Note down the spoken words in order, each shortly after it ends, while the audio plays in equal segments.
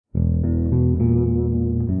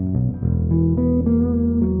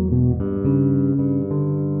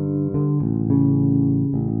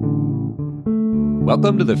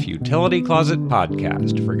Welcome to the Futility Closet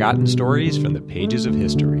podcast, forgotten stories from the pages of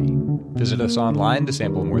history. Visit us online to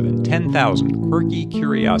sample more than 10,000 quirky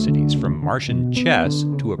curiosities from Martian chess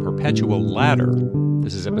to a perpetual ladder.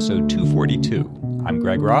 This is episode 242. I'm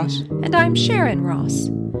Greg Ross. And I'm Sharon Ross.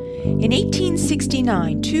 In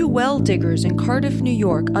 1869, two well diggers in Cardiff, New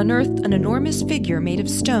York, unearthed an enormous figure made of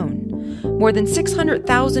stone. More than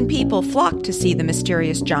 600,000 people flocked to see the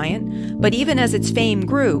mysterious giant, but even as its fame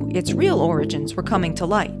grew, its real origins were coming to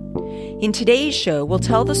light. In today's show, we'll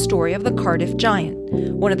tell the story of the Cardiff Giant,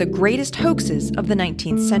 one of the greatest hoaxes of the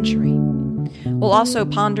 19th century. We'll also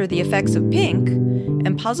ponder the effects of pink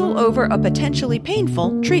and puzzle over a potentially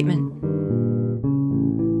painful treatment.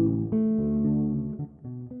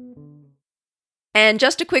 And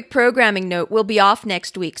just a quick programming note, we'll be off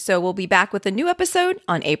next week, so we'll be back with a new episode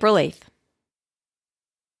on April 8th.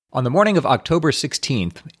 On the morning of October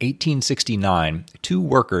 16th, 1869, two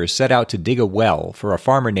workers set out to dig a well for a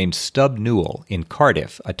farmer named Stub Newell in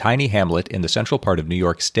Cardiff, a tiny hamlet in the central part of New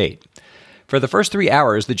York State. For the first 3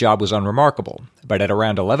 hours, the job was unremarkable, but at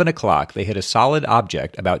around 11 o'clock, they hit a solid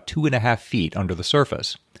object about 2.5 feet under the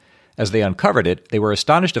surface. As they uncovered it, they were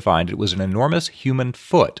astonished to find it was an enormous human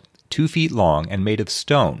foot, 2 feet long and made of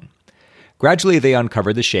stone. Gradually, they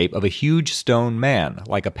uncovered the shape of a huge stone man,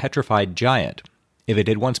 like a petrified giant. If it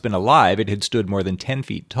had once been alive, it had stood more than 10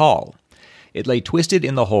 feet tall. It lay twisted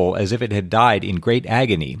in the hole as if it had died in great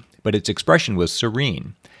agony, but its expression was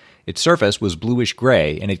serene. Its surface was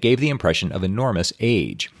bluish-gray, and it gave the impression of enormous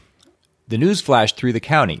age. The news flashed through the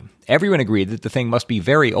county. Everyone agreed that the thing must be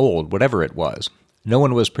very old, whatever it was. No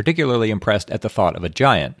one was particularly impressed at the thought of a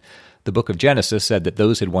giant. The book of Genesis said that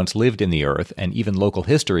those had once lived in the earth, and even local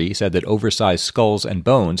history said that oversized skulls and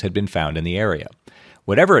bones had been found in the area.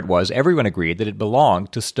 Whatever it was, everyone agreed that it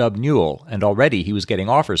belonged to Stub Newell, and already he was getting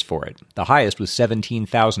offers for it. The highest was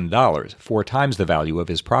 $17,000, 4 times the value of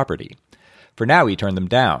his property. For now, he turned them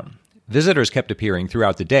down. Visitors kept appearing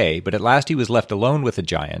throughout the day, but at last he was left alone with the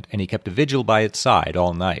giant, and he kept a vigil by its side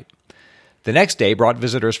all night. The next day brought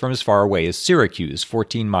visitors from as far away as Syracuse,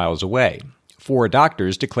 14 miles away. 4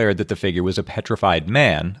 doctors declared that the figure was a petrified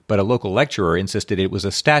man, but a local lecturer insisted it was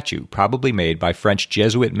a statue, probably made by French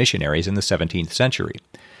Jesuit missionaries in the 17th century.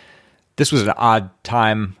 This was an odd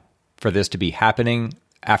time for this to be happening.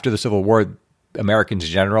 After the Civil War, Americans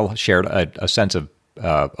in general shared a sense of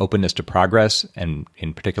openness to progress, and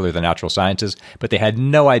in particular the natural sciences, but they had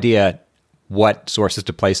no idea what sources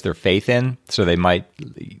to place their faith in, so they might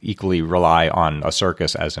equally rely on a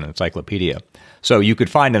circus as an encyclopedia. So you could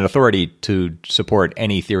find an authority to support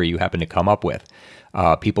any theory you happen to come up with.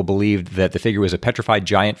 People believed that the figure was a petrified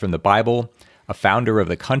giant from the Bible, a founder of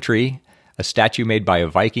the country, a statue made by a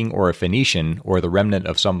Viking or a Phoenician, or the remnant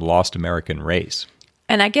of some lost American race.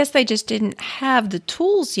 And I guess they just didn't have the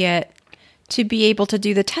tools yet to be able to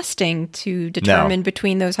do the testing to determine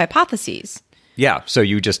between those hypotheses. Yeah, so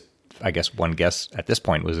you just, I guess one guess at this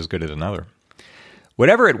point was as good as another.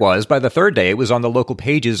 Whatever it was, by the third day it was on the local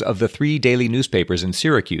pages of the 3 daily newspapers in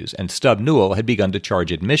Syracuse, and Stub Newell had begun to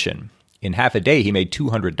charge admission. In half a day he made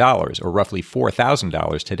 $200, or roughly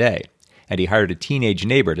 $4,000 today, and he hired a teenage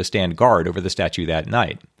neighbor to stand guard over the statue that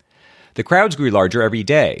night. The crowds grew larger every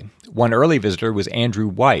day. One early visitor was Andrew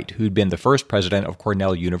White, who'd been the first president of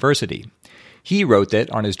Cornell University. He wrote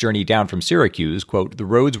that, on his journey down from Syracuse, quote, "The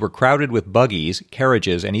roads were crowded with buggies,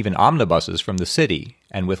 carriages, and even omnibuses from the city,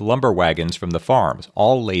 and with lumber wagons from the farms,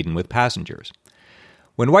 all laden with passengers."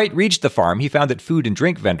 When White reached the farm, he found that food and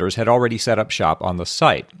drink vendors had already set up shop on the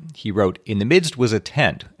site. He wrote, "In the midst was a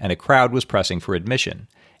tent, and a crowd was pressing for admission.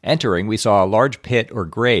 Entering, we saw a large pit or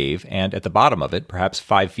grave, and at the bottom of it, perhaps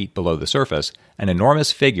 5 feet below the surface, an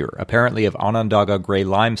enormous figure, apparently of Onondaga gray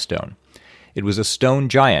limestone. It was a stone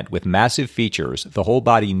giant with massive features, the whole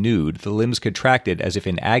body nude, the limbs contracted as if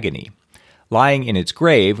in agony. Lying in its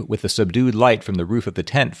grave, with the subdued light from the roof of the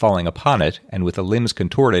tent falling upon it, and with the limbs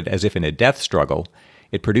contorted as if in a death struggle,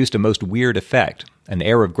 it produced a most weird effect. An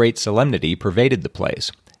air of great solemnity pervaded the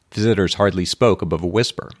place. Visitors hardly spoke above a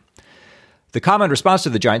whisper. The common response to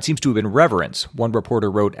the giant seems to have been reverence. One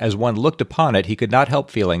reporter wrote, "As one looked upon it, he could not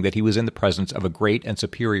help feeling that he was in the presence of a great and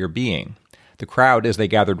superior being. The crowd, as they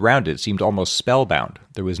gathered round it, seemed almost spellbound.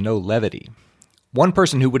 There was no levity." One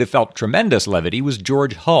person who would have felt tremendous levity was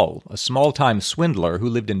George Hull, a small-time swindler who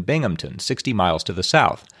lived in Binghamton, 60 miles to the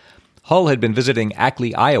south. Hull had been visiting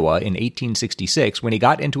Ackley, Iowa in 1866 when he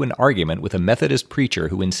got into an argument with a Methodist preacher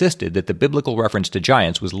who insisted that the biblical reference to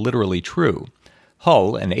giants was literally true.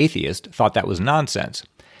 Hull, an atheist, thought that was nonsense.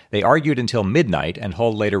 They argued until midnight, and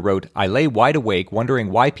Hull later wrote, "I lay wide awake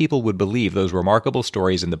wondering why people would believe those remarkable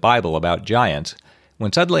stories in the Bible about giants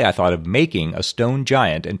when suddenly I thought of making a stone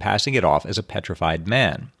giant and passing it off as a petrified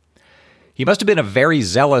man. He must have been a very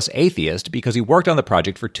zealous atheist because he worked on the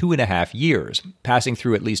project for 2.5 years, passing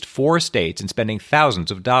through at least 4 states and spending thousands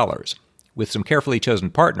of dollars. With some carefully chosen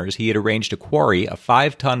partners, he had arranged to quarry a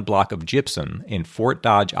 5-ton block of gypsum in Fort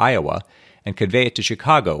Dodge, Iowa, and convey it to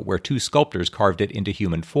Chicago, where 2 sculptors carved it into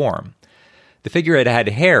human form. The figure had had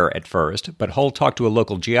hair at first, but Hull talked to a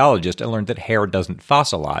local geologist and learned that hair doesn't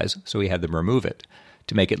fossilize, so he had them remove it.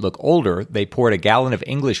 To make it look older, they poured a gallon of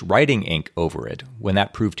English writing ink over it. When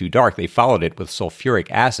that proved too dark, they followed it with sulfuric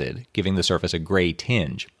acid, giving the surface a gray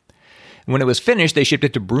tinge. When it was finished, they shipped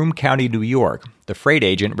it to Broome County, New York. The freight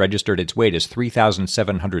agent registered its weight as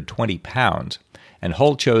 3,720 pounds, and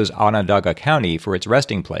Hull chose Onondaga County for its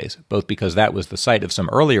resting place, both because that was the site of some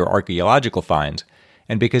earlier archaeological finds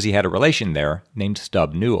and because he had a relation there named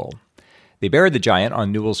Stub Newell. They buried the giant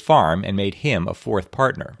on Newell's farm and made him a 4th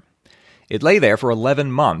partner. It lay there for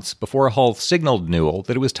 11 months before Hull signaled Newell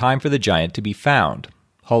that it was time for the giant to be found.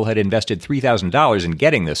 Hull had invested $3,000 in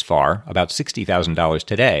getting this far, about $60,000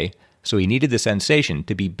 today, so he needed the sensation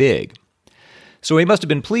to be big. So he must have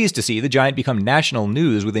been pleased to see the giant become national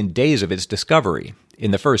news within days of its discovery. In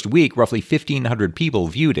the first week, roughly 1,500 people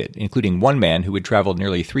viewed it, including one man who had traveled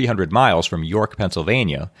nearly 300 miles from York,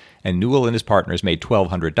 Pennsylvania, and Newell and his partners made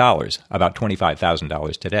 $1,200, about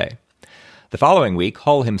 $25,000 today. The following week,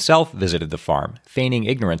 Hull himself visited the farm, feigning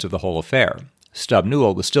ignorance of the whole affair. Stub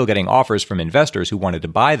Newell was still getting offers from investors who wanted to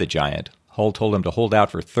buy the giant. Hull told him to hold out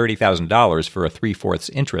for $30,000 for a 3/4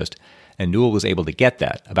 interest, and Newell was able to get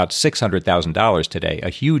that, about $600,000 today, a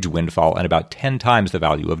huge windfall and about 10 times the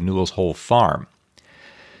value of Newell's whole farm.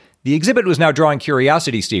 The exhibit was now drawing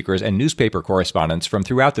curiosity seekers and newspaper correspondents from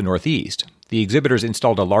throughout the Northeast. The exhibitors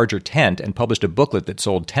installed a larger tent and published a booklet that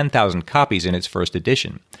sold 10,000 copies in its first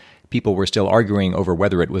edition. People were still arguing over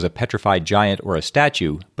whether it was a petrified giant or a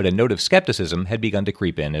statue, but a note of skepticism had begun to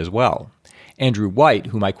creep in as well. Andrew White,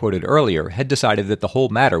 whom I quoted earlier, had decided that the whole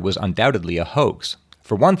matter was undoubtedly a hoax.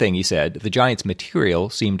 For one thing, he said, the giant's material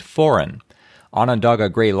seemed foreign. Onondaga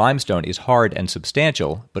gray limestone is hard and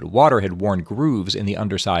substantial, but water had worn grooves in the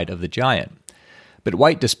underside of the giant. But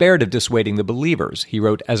White despaired of dissuading the believers. He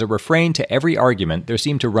wrote, "As a refrain to every argument, there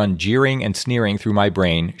seemed to run jeering and sneering through my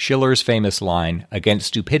brain Schiller's famous line, 'Against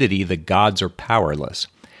stupidity the gods are powerless.'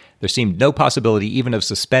 There seemed no possibility even of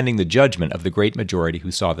suspending the judgment of the great majority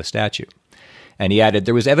who saw the statue." And he added,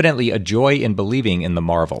 "There was evidently a joy in believing in the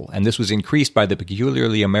marvel, and this was increased by the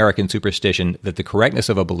peculiarly American superstition that the correctness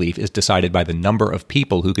of a belief is decided by the number of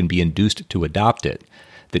people who can be induced to adopt it.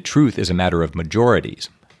 That truth is a matter of majorities.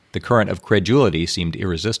 The current of credulity seemed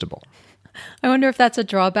irresistible." I wonder if that's a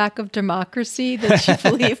drawback of democracy, that you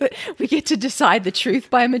believe that we get to decide the truth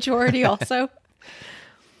by a majority also.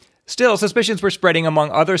 Still, suspicions were spreading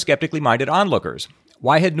among other skeptically minded onlookers.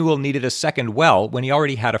 Why had Newell needed a second well when he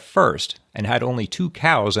already had a first, and had only 2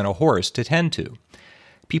 cows and a horse to tend to?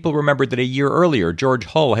 People remembered that a year earlier, George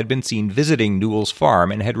Hull had been seen visiting Newell's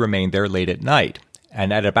farm and had remained there late at night.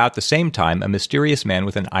 And at about the same time, a mysterious man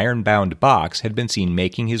with an iron-bound box had been seen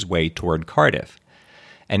making his way toward Cardiff.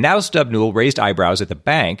 And now Stub Newell raised eyebrows at the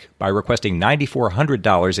bank by requesting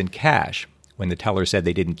 $9,400 in cash. When the teller said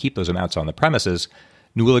they didn't keep those amounts on the premises,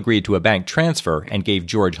 Newell agreed to a bank transfer and gave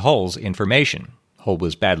George Hull's information. Hull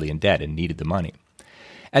was badly in debt and needed the money.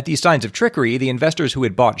 At these signs of trickery, the investors who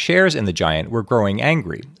had bought shares in the giant were growing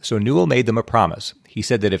angry, so Newell made them a promise. He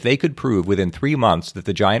said that if they could prove within 3 months that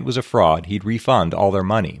the giant was a fraud, he'd refund all their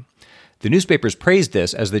money. The newspapers praised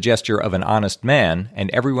this as the gesture of an honest man, and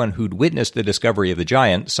everyone who'd witnessed the discovery of the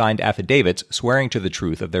giant signed affidavits swearing to the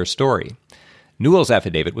truth of their story. Newell's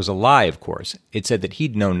affidavit was a lie, of course. It said that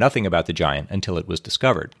he'd known nothing about the giant until it was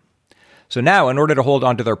discovered. So now, in order to hold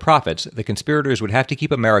on to their profits, the conspirators would have to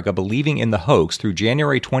keep America believing in the hoax through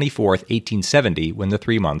January 24th, 1870, when the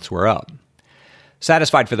 3 months were up.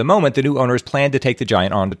 Satisfied for the moment, the new owners planned to take the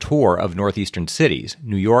giant on a tour of northeastern cities,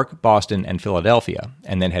 New York, Boston, and Philadelphia,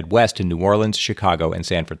 and then head west to New Orleans, Chicago, and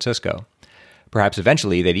San Francisco. Perhaps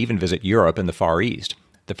eventually they'd even visit Europe and the Far East.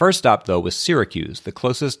 The first stop, though, was Syracuse, the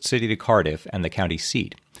closest city to Cardiff and the county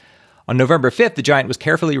seat. On November 5th, the giant was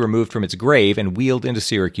carefully removed from its grave and wheeled into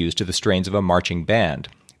Syracuse to the strains of a marching band.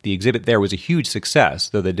 The exhibit there was a huge success,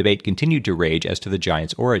 though the debate continued to rage as to the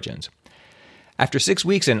giant's origins. After 6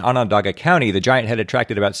 weeks in Onondaga County, the giant had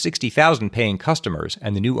attracted about 60,000 paying customers,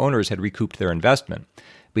 and the new owners had recouped their investment.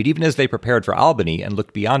 But even as they prepared for Albany and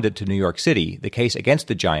looked beyond it to New York City, the case against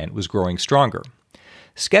the giant was growing stronger.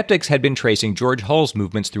 Skeptics had been tracing George Hull's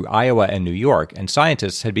movements through Iowa and New York, and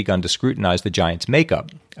scientists had begun to scrutinize the giant's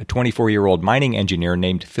makeup. A 24-year-old mining engineer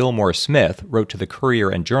named Fillmore Smith wrote to the Courier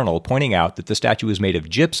and Journal pointing out that the statue was made of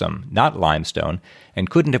gypsum, not limestone, and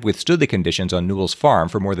couldn't have withstood the conditions on Newell's farm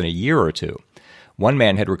for more than a year or two. One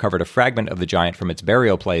man had recovered a fragment of the giant from its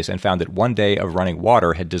burial place and found that 1 day of running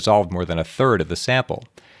water had dissolved more than a third of the sample.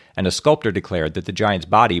 And a sculptor declared that the giant's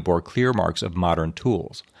body bore clear marks of modern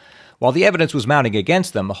tools. While the evidence was mounting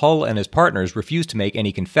against them, Hull and his partners refused to make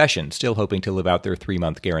any confession, still hoping to live out their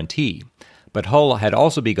 3-month guarantee. But Hull had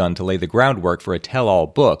also begun to lay the groundwork for a tell-all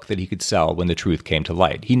book that he could sell when the truth came to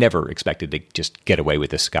light. He never expected to just get away with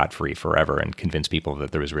this scot-free forever and convince people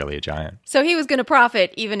that there was really a giant. So he was going to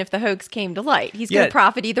profit even if the hoax came to light. He's going to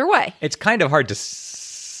profit either way. It's kind of hard to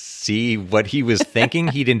see what he was thinking.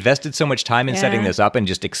 He'd invested so much time in setting this up and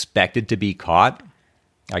just expected to be caught.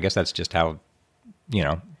 I guess that's just how,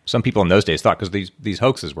 some people in those days thought, because these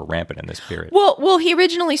hoaxes were rampant in this period. Well, he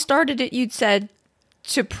originally started it, you'd said,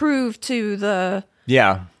 to prove to the...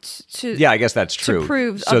 Yeah. I guess that's true. To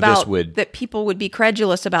prove that people would be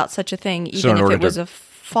credulous about such a thing, even if it was a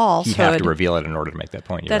falsehood. He'd have to reveal it in order to make that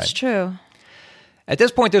point. That's true. At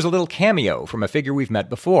this point, there's a little cameo from a figure we've met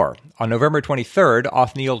before. On November 23rd,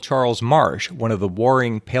 Othniel Charles Marsh, one of the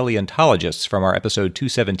warring paleontologists from our episode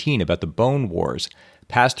 217 about the Bone Wars,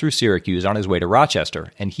 passed through Syracuse on his way to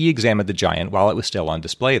Rochester, and he examined the giant while it was still on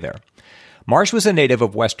display there. Marsh was a native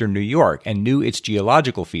of western New York and knew its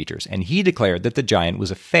geological features, and he declared that the giant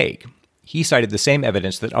was a fake. He cited the same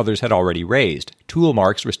evidence that others had already raised. Tool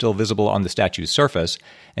marks were still visible on the statue's surface,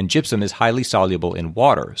 and gypsum is highly soluble in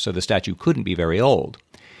water, so the statue couldn't be very old.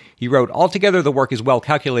 He wrote, "Altogether the work is well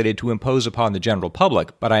calculated to impose upon the general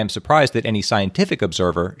public, but I am surprised that any scientific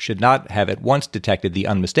observer should not have at once detected the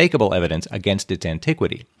unmistakable evidence against its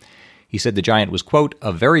antiquity." He said the giant was, quote,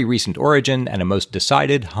 "of very recent origin and a most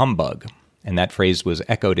decided humbug." And that phrase was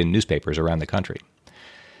echoed in newspapers around the country.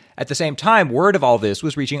 At the same time, word of all this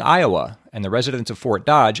was reaching Iowa, and the residents of Fort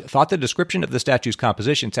Dodge thought the description of the statue's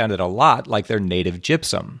composition sounded a lot like their native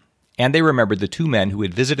gypsum. And they remembered the 2 men who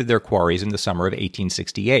had visited their quarries in the summer of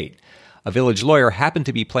 1868. A village lawyer happened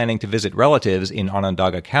to be planning to visit relatives in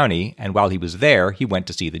Onondaga County, and while he was there, he went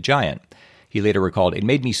to see the giant. He later recalled, "It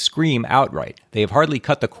made me scream outright. They have hardly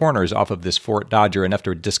cut the corners off of this Fort Dodger enough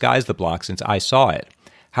to disguise the block since I saw it.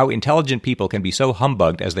 How intelligent people can be so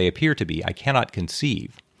humbugged as they appear to be, I cannot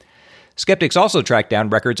conceive." Skeptics also tracked down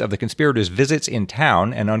records of the conspirators' visits in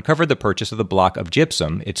town and uncovered the purchase of the block of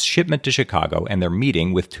gypsum, its shipment to Chicago, and their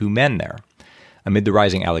meeting with 2 men there. Amid the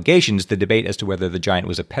rising allegations, the debate as to whether the giant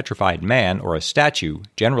was a petrified man or a statue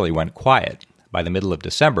generally went quiet. By the middle of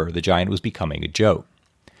December, the giant was becoming a joke.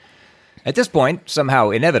 At this point, somehow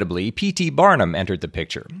inevitably, P.T. Barnum entered the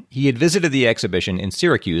picture. He had visited the exhibition in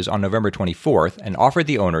Syracuse on November 24th and offered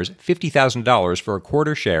the owners $50,000 for a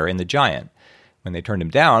quarter share in the giant. When they turned him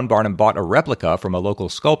down, Barnum bought a replica from a local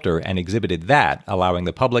sculptor and exhibited that, allowing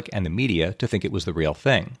the public and the media to think it was the real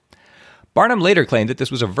thing. Barnum later claimed that this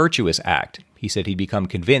was a virtuous act. He said he'd become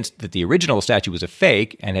convinced that the original statue was a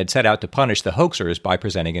fake and had set out to punish the hoaxers by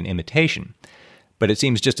presenting an imitation. But it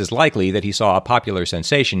seems just as likely that he saw a popular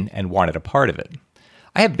sensation and wanted a part of it.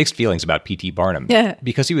 I have mixed feelings about P.T. Barnum.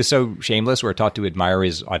 Because he was so shameless, we're taught to admire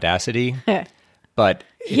his audacity. But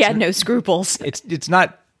he had no scruples. It's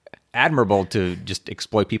not admirable to just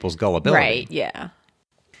exploit people's gullibility. Right, yeah.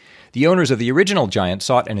 The owners of the original giant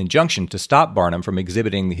sought an injunction to stop Barnum from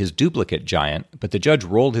exhibiting his duplicate giant, but the judge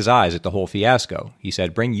rolled his eyes at the whole fiasco. He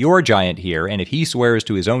said, "Bring your giant here, and if he swears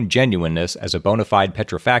to his own genuineness as a bona fide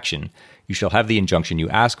petrifaction, you shall have the injunction you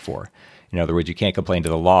ask for." In other words, you can't complain to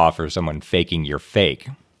the law for someone faking your fake.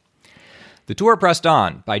 The tour pressed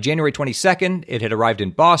on. By January 22nd, it had arrived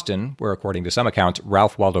in Boston, where, according to some accounts,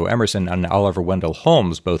 Ralph Waldo Emerson and Oliver Wendell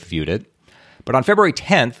Holmes both viewed it. But on February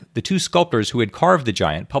 10th, the 2 sculptors who had carved the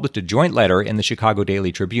giant published a joint letter in the Chicago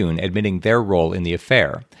Daily Tribune admitting their role in the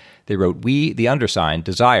affair. They wrote, "We, the undersigned,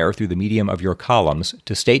 desire, through the medium of your columns,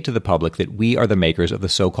 to state to the public that we are the makers of the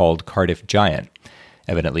so-called Cardiff Giant."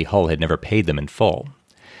 Evidently, Hull had never paid them in full.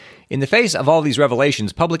 In the face of all these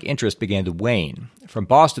revelations, public interest began to wane. From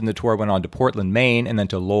Boston, the tour went on to Portland, Maine, and then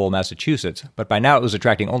to Lowell, Massachusetts, but by now it was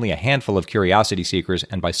attracting only a handful of curiosity seekers,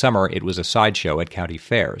 and by summer it was a sideshow at county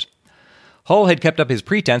fairs. Hull had kept up his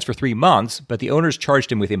pretense for 3 months, but the owners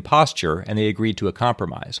charged him with imposture, and they agreed to a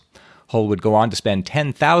compromise. Hull would go on to spend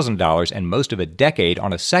 $10,000 and most of a decade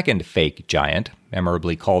on a second fake giant,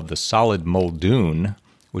 memorably called the Solid Muldoon,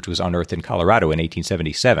 which was unearthed in Colorado in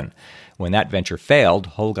 1877. When that venture failed,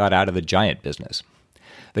 Hull got out of the giant business.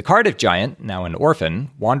 The Cardiff Giant, now an orphan,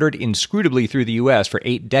 wandered inscrutably through the U.S. for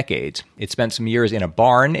 8 decades. It spent some years in a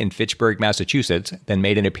barn in Fitchburg, Massachusetts, then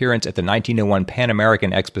made an appearance at the 1901 Pan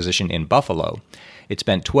American Exposition in Buffalo. It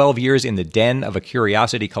spent 12 years in the den of a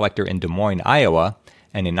curiosity collector in Des Moines, Iowa,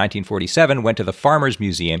 and in 1947 went to the Farmers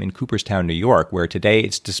Museum in Cooperstown, New York, where today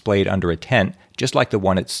it's displayed under a tent, just like the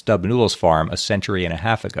one at Stubb Newell's farm a century and a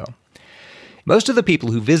half ago. Most of the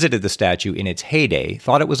people who visited the statue in its heyday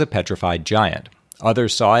thought it was a petrified giant.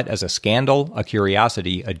 Others saw it as a scandal, a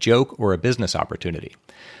curiosity, a joke, or a business opportunity.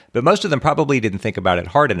 But most of them probably didn't think about it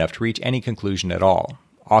hard enough to reach any conclusion at all.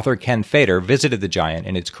 Author Ken Fader visited the giant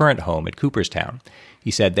in its current home at Cooperstown.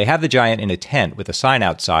 He said they have the giant in a tent with a sign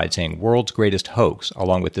outside saying "World's Greatest Hoax,"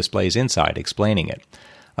 along with displays inside explaining it.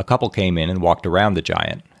 A couple came in and walked around the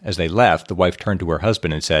giant. As they left, the wife turned to her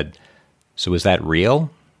husband and said, "So is that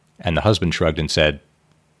real?" And the husband shrugged and said,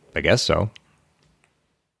 "I guess so."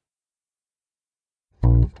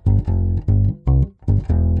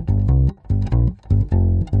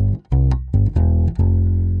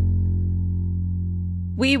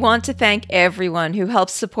 We want to thank everyone who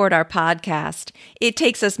helps support our podcast. It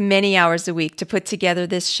takes us many hours a week to put together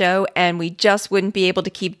this show, and we just wouldn't be able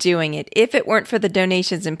to keep doing it if it weren't for the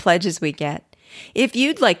donations and pledges we get. If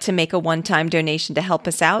you'd like to make a one-time donation to help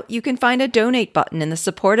us out, you can find a donate button in the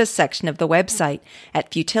Support Us section of the website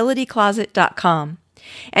at futilitycloset.com.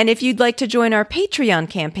 And if you'd like to join our Patreon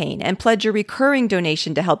campaign and pledge a recurring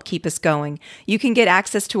donation to help keep us going, you can get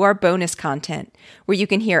access to our bonus content, where you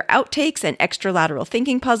can hear outtakes and extra lateral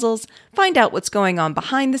thinking puzzles, find out what's going on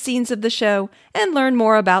behind the scenes of the show, and learn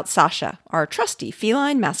more about Sasha, our trusty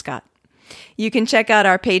feline mascot. You can check out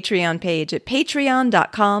our Patreon page at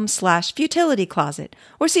patreon.com/futilitycloset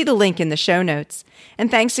or see the link in the show notes. And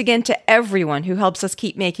thanks again to everyone who helps us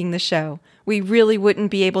keep making the show. We really wouldn't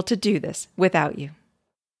be able to do this without you.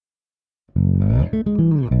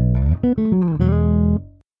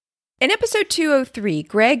 In episode 203,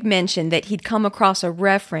 Greg mentioned that he'd come across a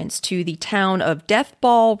reference to the town of Death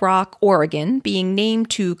Ball Rock, Oregon, being named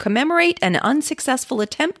to commemorate an unsuccessful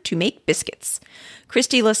attempt to make biscuits.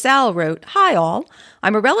 Christy LaSalle wrote, "Hi all,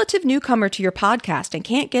 I'm a relative newcomer to your podcast and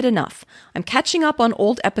can't get enough. I'm catching up on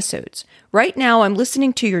old episodes. Right now I'm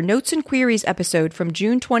listening to your Notes and Queries episode from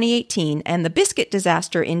June 2018, and the biscuit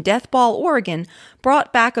disaster in Death Ball, Oregon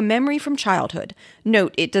brought back a memory from childhood.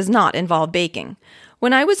 Note, it does not involve baking.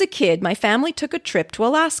 When I was a kid, my family took a trip to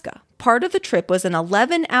Alaska. Part of the trip was an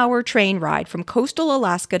 11-hour train ride from coastal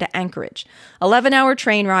Alaska to Anchorage. 11-hour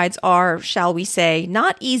train rides are, shall we say,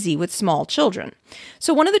 not easy with small children.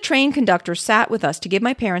 So one of the train conductors sat with us to give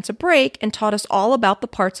my parents a break and taught us all about the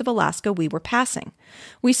parts of Alaska we were passing.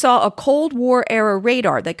 We saw a Cold War-era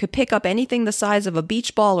radar that could pick up anything the size of a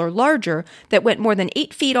beach ball or larger that went more than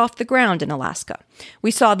 8 feet off the ground in Alaska. We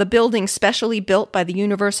saw the building specially built by the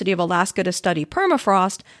University of Alaska to study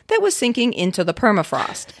permafrost that was sinking into the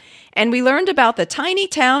permafrost. And we learned about the tiny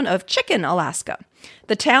town of Chicken, Alaska.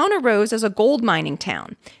 The town arose as a gold mining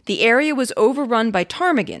town. The area was overrun by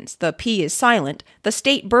ptarmigans, the P is silent, the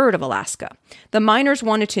state bird of Alaska. The miners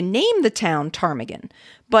wanted to name the town Ptarmigan,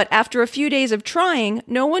 but after a few days of trying,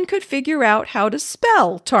 no one could figure out how to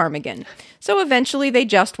spell ptarmigan. So eventually they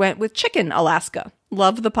just went with Chicken, Alaska.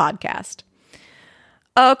 Love the podcast."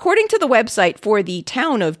 According to the website for the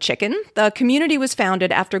town of Chicken, the community was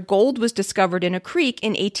founded after gold was discovered in a creek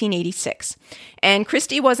in 1886. And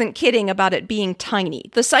Christie wasn't kidding about it being tiny.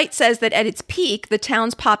 The site says that at its peak, the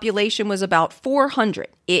town's population was about 400.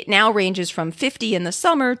 It now ranges from 50 in the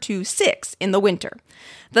summer to 6 in the winter.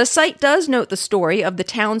 The site does note the story of the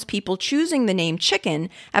townspeople choosing the name Chicken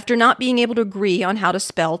after not being able to agree on how to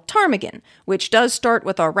spell ptarmigan, which does start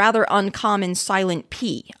with a rather uncommon silent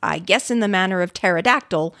P, I guess in the manner of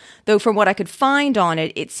pterodactyl, though from what I could find on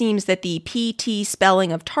it, it seems that the PT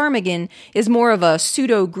spelling of ptarmigan is more of a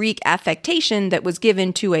pseudo-Greek affectation that was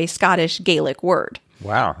given to a Scottish Gaelic word.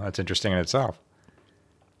 Wow, that's interesting in itself.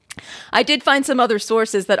 I did find some other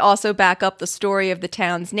sources that also back up the story of the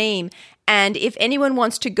town's name, and if anyone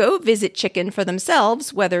wants to go visit Chicken for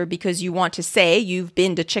themselves, whether because you want to say you've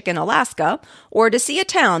been to Chicken, Alaska, or to see a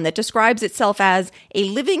town that describes itself as a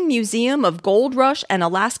living museum of gold rush and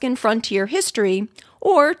Alaskan frontier history,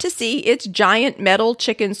 or to see its giant metal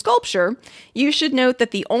chicken sculpture, you should note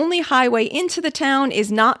that the only highway into the town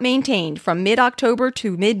is not maintained from mid-October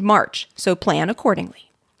to mid-March, so plan accordingly.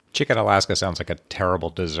 Chicken Alaska sounds like a terrible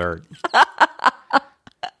dessert.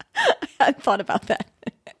 I thought about that.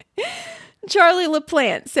 Charlie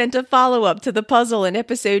LaPlante sent a follow-up to the puzzle in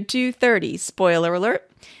episode 230. Spoiler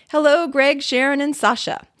alert. Hello, Greg, Sharon, and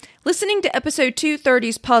Sasha. Listening to episode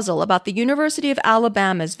 230's puzzle about the University of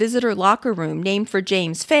Alabama's visitor locker room named for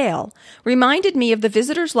James Fail reminded me of the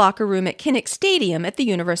visitors' locker room at Kinnick Stadium at the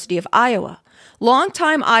University of Iowa.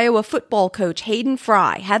 Longtime Iowa football coach Hayden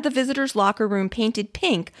Fry had the visitors' locker room painted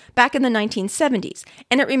pink back in the 1970s,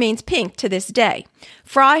 and it remains pink to this day.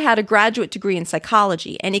 Fry had a graduate degree in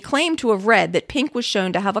psychology, and he claimed to have read that pink was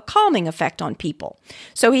shown to have a calming effect on people.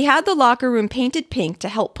 So he had the locker room painted pink to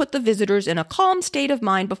help put the visitors in a calm state of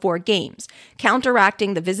mind before games,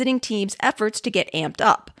 counteracting the visiting team's efforts to get amped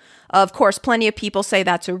up. Of course, plenty of people say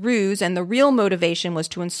that's a ruse, and the real motivation was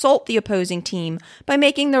to insult the opposing team by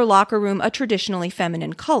making their locker room a traditionally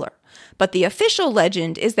feminine color. But the official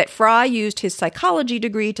legend is that Fry used his psychology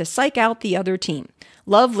degree to psych out the other team.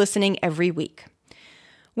 Love listening every week.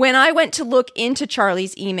 When I went to look into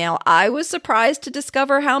Charlie's email, I was surprised to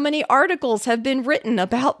discover how many articles have been written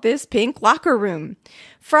about this pink locker room.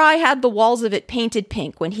 Fry had the walls of it painted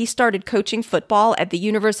pink when he started coaching football at the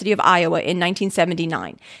University of Iowa in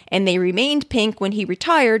 1979, and they remained pink when he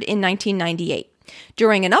retired in 1998.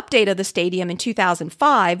 During an update of the stadium in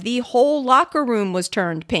 2005, the whole locker room was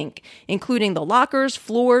turned pink, including the lockers,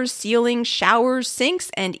 floors, ceilings, showers, sinks,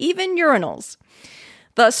 and even urinals.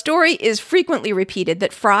 The story is frequently repeated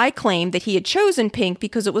that Fry claimed that he had chosen pink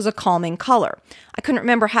because it was a calming color. I couldn't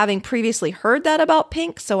remember having previously heard that about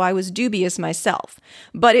pink, so I was dubious myself.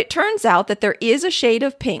 But it turns out that there is a shade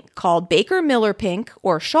of pink called Baker Miller pink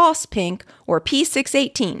or Schoss pink or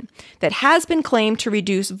P618 that has been claimed to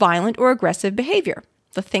reduce violent or aggressive behavior.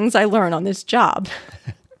 The things I learn on this job.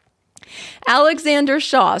 Alexander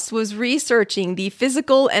Schoss was researching the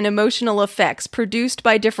physical and emotional effects produced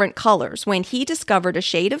by different colors when he discovered a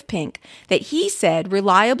shade of pink that he said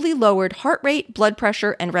reliably lowered heart rate, blood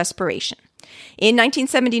pressure, and respiration. In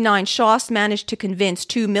 1979, Schoss managed to convince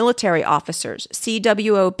two military officers,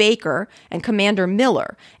 C.W.O. Baker and Commander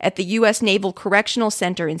Miller, at the U.S. Naval Correctional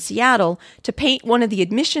Center in Seattle to paint one of the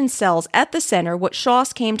admission cells at the center what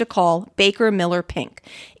Schoss came to call Baker Miller pink,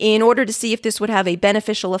 in order to see if this would have a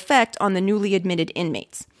beneficial effect on the newly admitted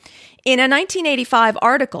inmates. In a 1985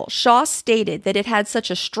 article, Schoss stated that it had such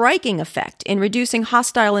a striking effect in reducing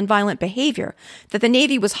hostile and violent behavior that the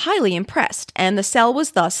Navy was highly impressed, and the cell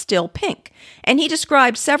was thus still pink. And he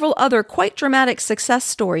described several other quite dramatic success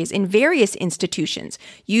stories in various institutions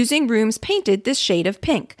using rooms painted this shade of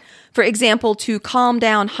pink. For example, to calm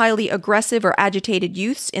down highly aggressive or agitated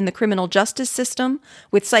youths in the criminal justice system,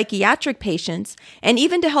 with psychiatric patients, and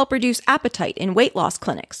even to help reduce appetite in weight loss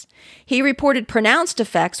clinics. He reported pronounced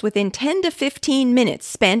effects within 10 to 15 minutes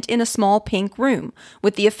spent in a small pink room,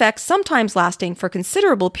 with the effects sometimes lasting for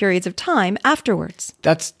considerable periods of time afterwards.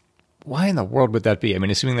 Why in the world would that be? I mean,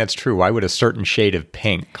 assuming that's true, why would a certain shade of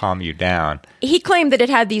pink calm you down? He claimed that it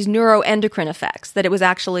had these neuroendocrine effects, that it was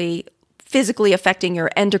actually physically affecting your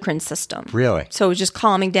endocrine system. Really? So it was just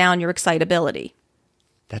calming down your excitability.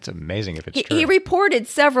 That's amazing if it's true. He reported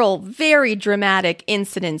several very dramatic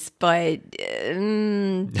incidents, but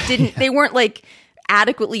they weren't like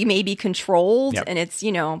adequately maybe controlled. Yep. And it's,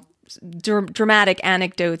 dramatic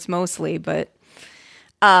anecdotes mostly, but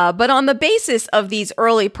on the basis of these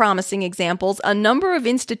early promising examples, a number of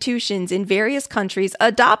institutions in various countries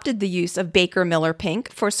adopted the use of Baker Miller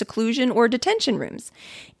pink for seclusion or detention rooms.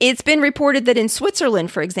 It's been reported that in Switzerland,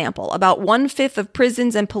 for example, about 1/5 of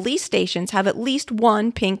prisons and police stations have at least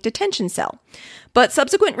one pink detention cell. But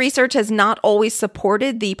subsequent research has not always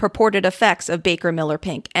supported the purported effects of Baker Miller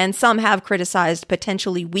pink, and some have criticized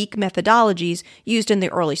potentially weak methodologies used in the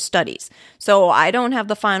early studies. So I don't have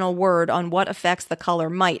the final word on what effects the color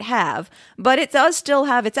might have, but it does still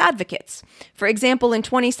have its advocates. For example, in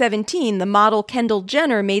 2017, the model Kendall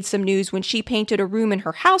Jenner made some news when she painted a room in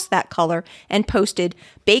her house that color and posted,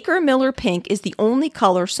 "Baker Miller pink is the only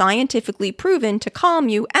color scientifically proven to calm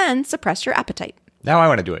you and suppress your appetite." Now I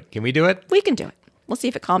want to do it. Can we do it? We can do it. We'll see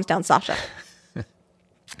if it calms down Sasha.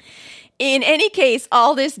 In any case,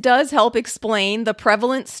 all this does help explain the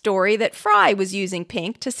prevalent story that Fry was using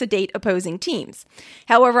pink to sedate opposing teams.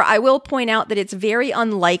 However, I will point out that it's very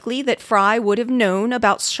unlikely that Fry would have known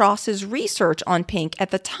about Schoss's research on pink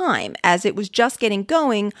at the time, as it was just getting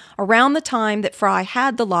going around the time that Fry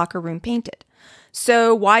had the locker room painted.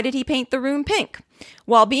 So why did he paint the room pink?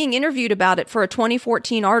 While being interviewed about it for a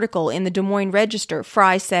 2014 article in the Des Moines Register,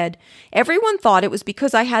 Fry said, "Everyone thought it was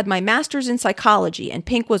because I had my master's in psychology and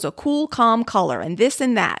pink was a cool, calm color and this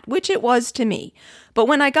and that, which it was to me. But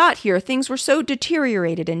when I got here, things were so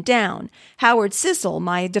deteriorated and down. Howard Sissel,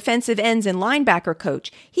 my defensive ends and linebacker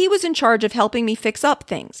coach, he was in charge of helping me fix up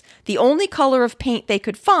things. The only color of paint they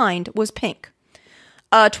could find was pink."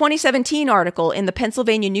 A 2017 article in the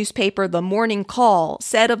Pennsylvania newspaper The Morning Call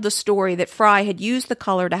said of the story that Fry had used the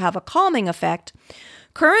color to have a calming effect,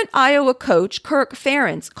 current Iowa coach Kirk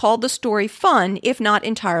Ferentz called the story fun, if not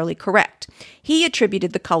entirely correct. He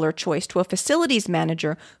attributed the color choice to a facilities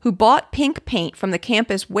manager who bought pink paint from the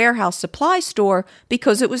campus warehouse supply store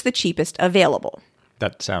because it was the cheapest available.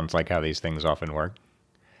 That sounds like how these things often work.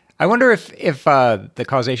 I wonder if the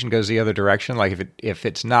causation goes the other direction, like if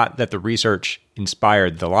it's not that the research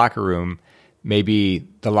inspired the locker room, maybe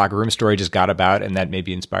the locker room story just got about and that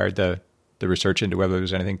maybe inspired the research into whether there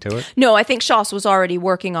was anything to it? No, I think Schoss was already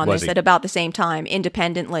working on this at about the same time,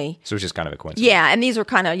 independently. So it was just kind of a coincidence. Yeah, and these were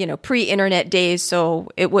kind of, pre-internet days, so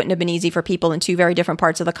it wouldn't have been easy for people in two very different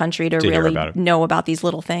parts of the country to really know about these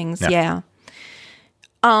little things. Yeah.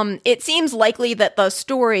 It seems likely that the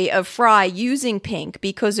story of Fry using pink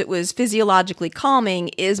because it was physiologically calming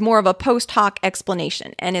is more of a post hoc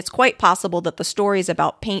explanation, and it's quite possible that the stories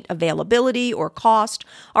about paint availability or cost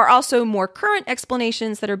are also more current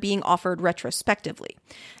explanations that are being offered retrospectively.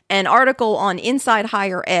 An article on Inside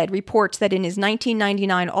Higher Ed reports that in his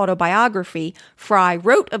 1999 autobiography, Fry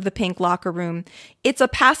wrote of the pink locker room, "It's a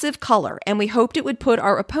passive color, and we hoped it would put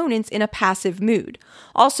our opponents in a passive mood.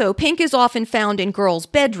 Also, pink is often found in girls'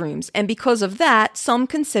 bedrooms, and because of that, some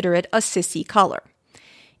consider it a sissy color."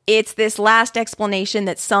 It's this last explanation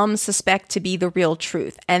that some suspect to be the real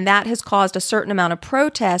truth, and that has caused a certain amount of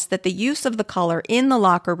protest that the use of the color in the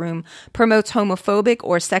locker room promotes homophobic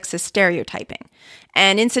or sexist stereotyping.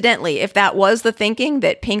 And incidentally, if that was the thinking,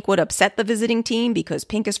 that pink would upset the visiting team because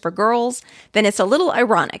pink is for girls, then it's a little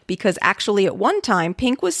ironic because actually at one time,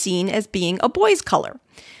 pink was seen as being a boy's color.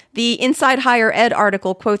 The Inside Higher Ed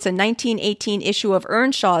article quotes a 1918 issue of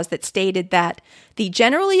Earnshaw's that stated that the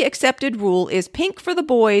generally accepted rule is pink for the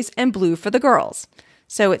boys and blue for the girls.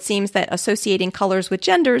 So it seems that associating colors with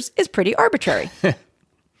genders is pretty arbitrary.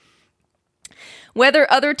 Whether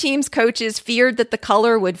other teams' coaches feared that the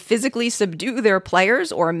color would physically subdue their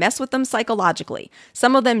players or mess with them psychologically,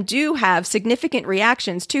 some of them do have significant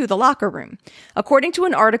reactions to the locker room. According to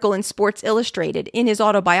an article in Sports Illustrated, in his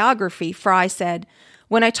autobiography, Fry said,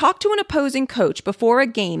 "When I talk to an opposing coach before a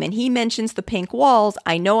game and he mentions the pink walls,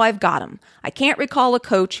 I know I've got him. I can't recall a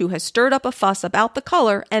coach who has stirred up a fuss about the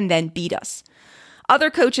color and then beat us." Other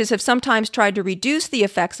coaches have sometimes tried to reduce the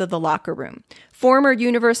effects of the locker room. Former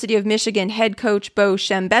University of Michigan head coach Bo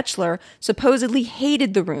Schembechler supposedly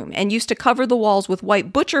hated the room and used to cover the walls with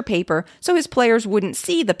white butcher paper so his players wouldn't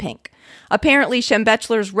see the pink. Apparently,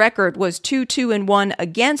 Schembechler's record was 2-2-1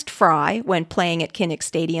 against Fry when playing at Kinnick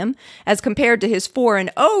Stadium, as compared to his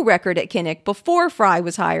 4-0 record at Kinnick before Fry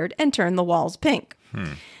was hired and turned the walls pink.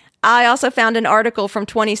 I also found an article from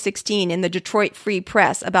 2016 in the Detroit Free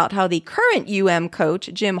Press about how the current UM coach,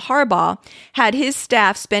 Jim Harbaugh, had his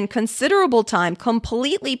staff spend considerable time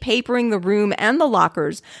completely papering the room and the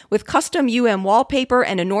lockers with custom UM wallpaper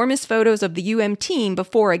and enormous photos of the UM team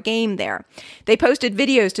before a game there. They posted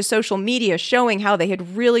videos to social media showing how they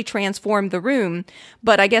had really transformed the room,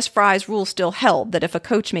 but I guess Fry's rule still held that if a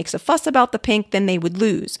coach makes a fuss about the pink, then they would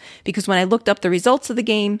lose, because when I looked up the results of the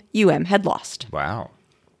game, UM had lost. Wow.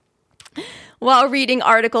 While reading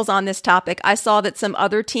articles on this topic, I saw that some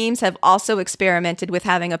other teams have also experimented with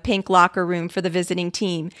having a pink locker room for the visiting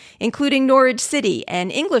team, including Norwich City,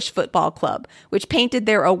 an English football club, which painted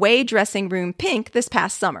their away dressing room pink this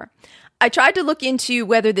past summer. I tried to look into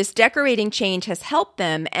whether this decorating change has helped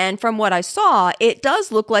them, and from what I saw, it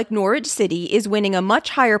does look like Norwich City is winning a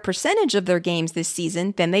much higher percentage of their games this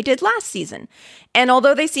season than they did last season. And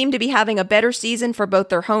although they seem to be having a better season for both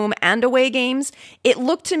their home and away games, it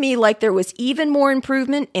looked to me like there was even more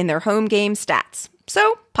improvement in their home game stats.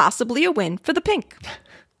 So, possibly a win for the pink.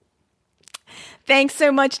 Thanks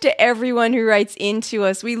so much to everyone who writes into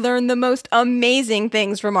us. We learn the most amazing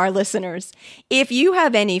things from our listeners. If you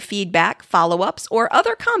have any feedback, follow-ups, or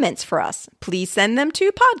other comments for us, please send them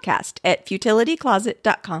to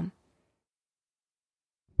podcast@futilitycloset.com.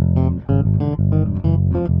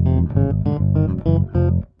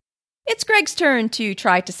 It's Greg's turn to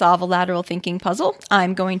try to solve a lateral thinking puzzle.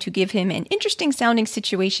 I'm going to give him an interesting sounding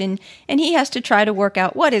situation, and he has to try to work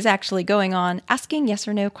out what is actually going on, asking yes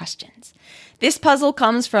or no questions. This puzzle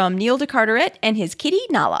comes from Neil de Carteret and his kitty,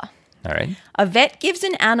 Nala. All right. A vet gives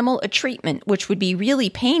an animal a treatment which would be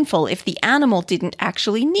really painful if the animal didn't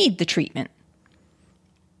actually need the treatment.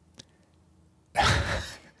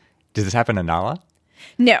 Did this happen to Nala?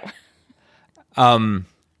 No.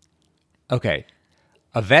 Okay.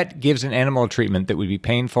 A vet gives an animal a treatment that would be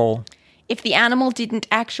painful if the animal didn't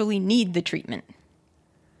actually need the treatment.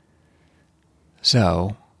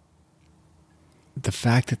 So, the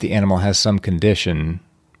fact that the animal has some condition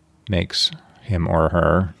makes him or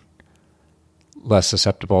her less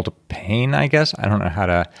susceptible to pain, I guess. I don't know how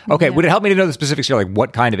to... Okay, would it help me to know the specifics here, like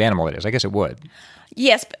what kind of animal it is? I guess it would.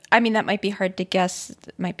 Yes, but I mean, that might be hard to guess.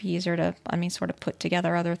 It might be easier to, sort of put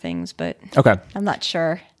together other things, but okay. I'm not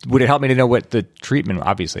sure. Would it help me to know what the treatment...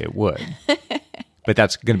 Obviously, it would. But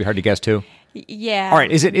that's going to be hard to guess, too? Yeah. All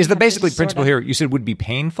right, is the basically principle here, you said would be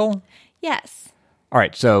painful? Yes. All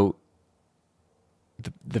right, so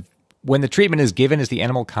when the treatment is given, is the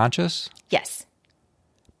animal conscious? Yes.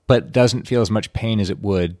 But doesn't feel as much pain as it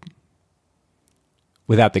would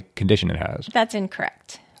without the condition it has? That's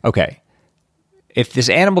incorrect. Okay. If this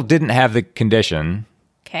animal didn't have the condition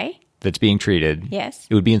that's being treated, yes,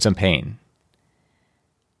 it would be in some pain.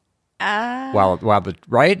 While the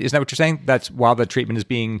right? Isn't that what you're saying? That's while the treatment is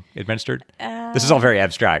being administered? This is all very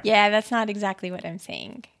abstract. Yeah, that's not exactly what I'm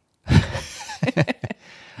saying.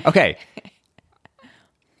 Okay.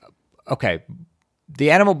 Okay. The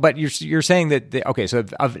animal, but you're saying that, okay, so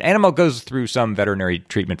if an animal goes through some veterinary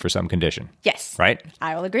treatment for some condition. Yes. Right?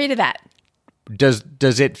 I will agree to that. Does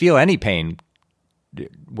it feel any pain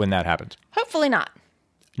when that happens? Hopefully not.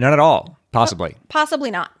 None at all, possibly. Possibly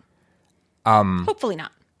not. Hopefully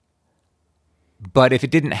not. But if it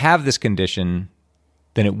didn't have this condition,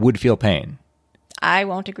 then it would feel pain. I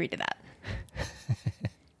won't agree to that.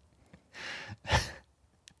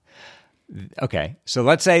 Okay, so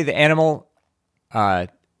let's say the animal,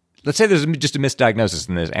 let's say there's just a misdiagnosis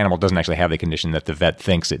and this animal doesn't actually have the condition that the vet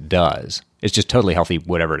thinks it does. It's just totally healthy,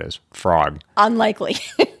 whatever it is, frog. Unlikely.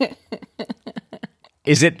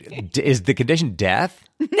 Is the condition death?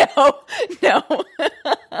 No. All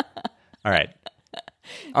right.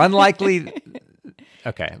 Unlikely.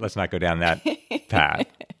 Okay, let's not go down that path.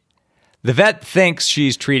 The vet thinks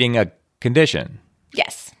she's treating a condition.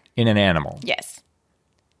 Yes. In an animal. Yes.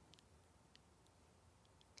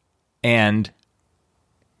 And,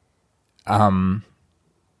 and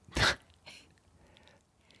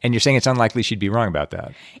you're saying it's unlikely she'd be wrong about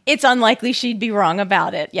that. It's unlikely she'd be wrong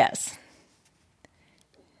about it, yes.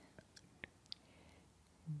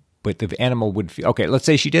 But the animal would feel... Okay, let's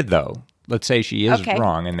say she did, though. Let's say she is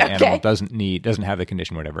wrong and the animal doesn't have the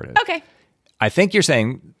condition, whatever it is. Okay. I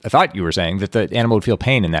thought you were saying that the animal would feel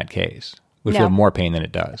pain in that case. Would feel more pain than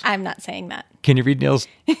it does. I'm not saying that. Can you read Neil's?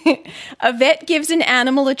 A vet gives an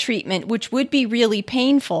animal a treatment which would be really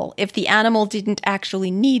painful if the animal didn't actually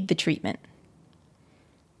need the treatment.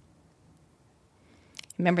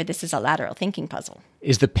 Remember, this is a lateral thinking puzzle.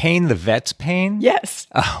 Is the pain the vet's pain? Yes.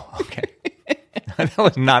 Oh, okay. That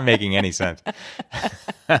was not making any sense.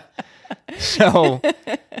 So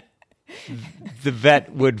the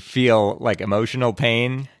vet would feel like emotional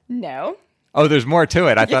pain? No. Oh, there's more to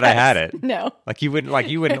it. I thought I had it. No. Like you wouldn't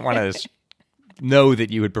want to know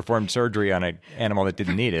that you had performed surgery on an animal that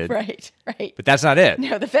didn't need it. Right. But that's not it.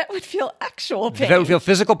 No, the vet would feel actual pain. The vet would feel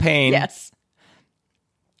physical pain. Yes.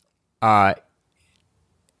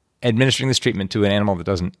 Administering this treatment to an animal that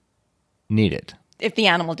doesn't need it. If the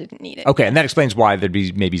animal didn't need it. Okay, and that explains why there'd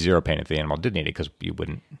be maybe zero pain if the animal did need it, because you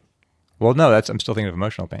wouldn't... Well, no, I'm still thinking of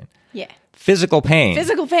emotional pain. Yeah. Physical pain.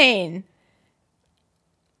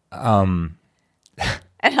 And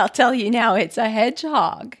I'll tell you now, it's a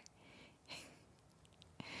hedgehog.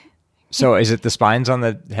 So is it the spines on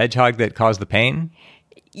the hedgehog that cause the pain?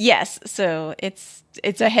 Yes, so it's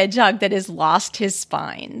a hedgehog that has lost his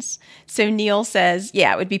spines. So Neil says,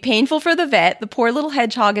 yeah, it would be painful for the vet. The poor little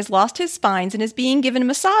hedgehog has lost his spines and is being given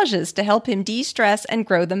massages to help him de-stress and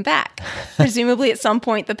grow them back. Presumably at some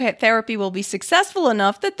point the pet therapy will be successful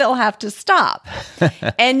enough that they'll have to stop.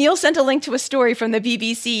 And Neil sent a link to a story from the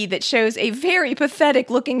BBC that shows a very pathetic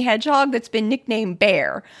looking hedgehog that's been nicknamed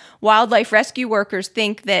Bear. Wildlife rescue workers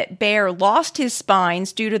think that Bear lost his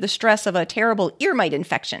spines due to the stress of a terrible ear mite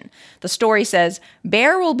infection. The story says,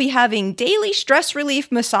 Bear will be having daily stress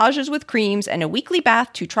relief massages with creams and a weekly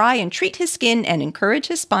bath to try and treat his skin and encourage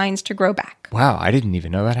his spines to grow back. Wow, I didn't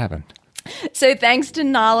even know that happened. So thanks to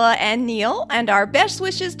Nala and Neil, and our best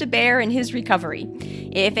wishes to Bear in his recovery.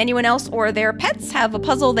 If anyone else or their pets have a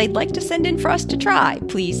puzzle they'd like to send in for us to try,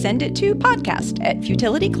 please send it to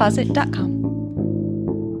podcast@futilitycloset.com.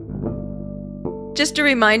 Just a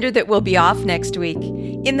reminder that we'll be off next week.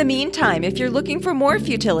 In the meantime, if you're looking for more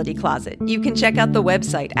Futility Closet, you can check out the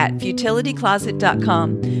website at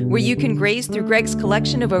futilitycloset.com, where you can graze through Greg's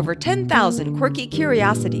collection of over 10,000 quirky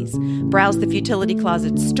curiosities, browse the Futility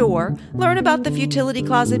Closet store, learn about the Futility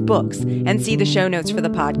Closet books, and see the show notes for the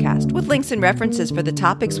podcast with links and references for the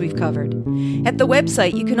topics we've covered. At the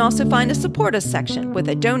website, you can also find a Support Us section with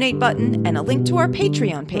a donate button and a link to our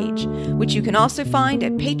Patreon page, which you can also find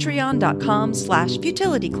at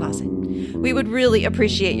patreon.com/futilitycloset. We would really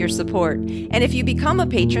appreciate your support, and if you become a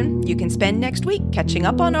patron, you can spend next week catching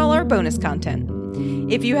up on all our bonus content.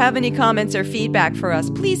 If you have any comments or feedback for us,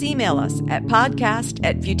 please email us at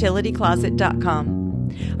podcast@futilitycloset.com.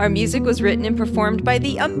 Our music was written and performed by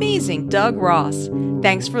the amazing Doug Ross.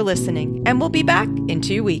 Thanks for listening, and we'll be back in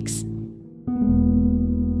 2 weeks.